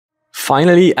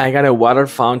Finally, I got a water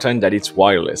fountain that is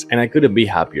wireless, and I couldn't be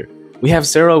happier. We have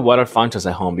several water fountains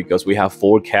at home because we have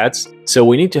 4 cats, so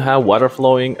we need to have water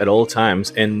flowing at all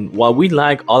times. And while we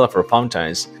like all of our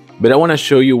fountains, but I want to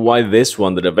show you why this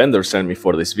one that the vendor sent me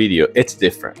for this video, it's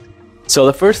different. So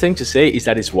the first thing to say is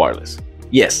that it's wireless.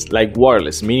 Yes, like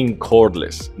wireless, meaning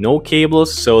cordless, no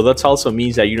cables, so that also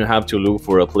means that you don't have to look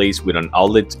for a place with an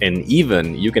outlet, and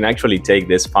even you can actually take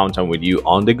this fountain with you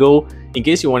on the go in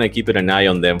case you want to keep an eye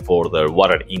on them for their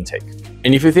water intake.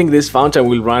 And if you think this fountain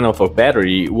will run off of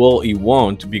battery, well, it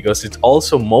won't, because it's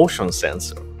also motion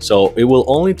sensor. So it will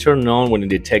only turn on when it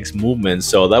detects movement,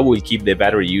 so that will keep the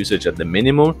battery usage at the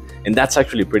minimum, and that's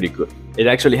actually pretty good. It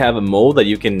actually have a mode that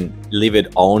you can leave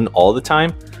it on all the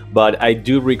time, but I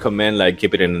do recommend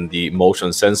keep it in the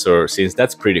motion sensor since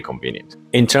that's pretty convenient.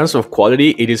 In terms of quality,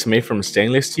 it is made from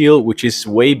stainless steel, which is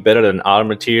way better than other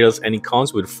materials, and it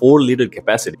comes with 4-liter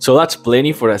capacity. So that's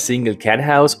plenty for a single cat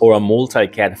house or a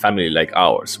multi-cat family like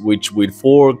ours, which with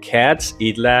 4 cats,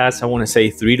 it lasts, I want to say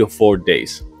 3 to 4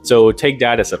 days. So take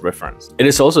that as a reference. It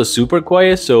is also super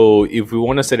quiet, so if you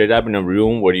want to set it up in a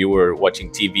room where you were watching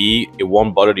TV, it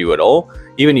won't bother you at all.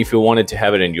 Even if you wanted to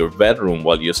have it in your bedroom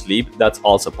while you sleep, that's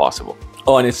also possible.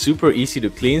 Oh, and it's super easy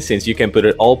to clean since you can put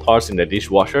it all parts in the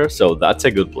dishwasher, so that's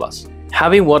a good plus.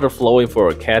 Having water flowing for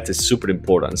our cats is super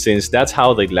important since that's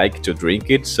how they like to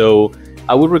drink it, so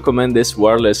I would recommend this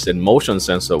wireless and motion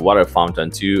sensor water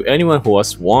fountain to anyone who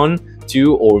has 1,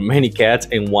 2, or many cats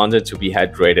and wanted to be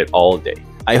hydrated all day.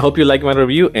 I hope you like my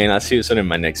review, and I'll see you soon in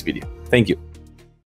my next video. Thank you.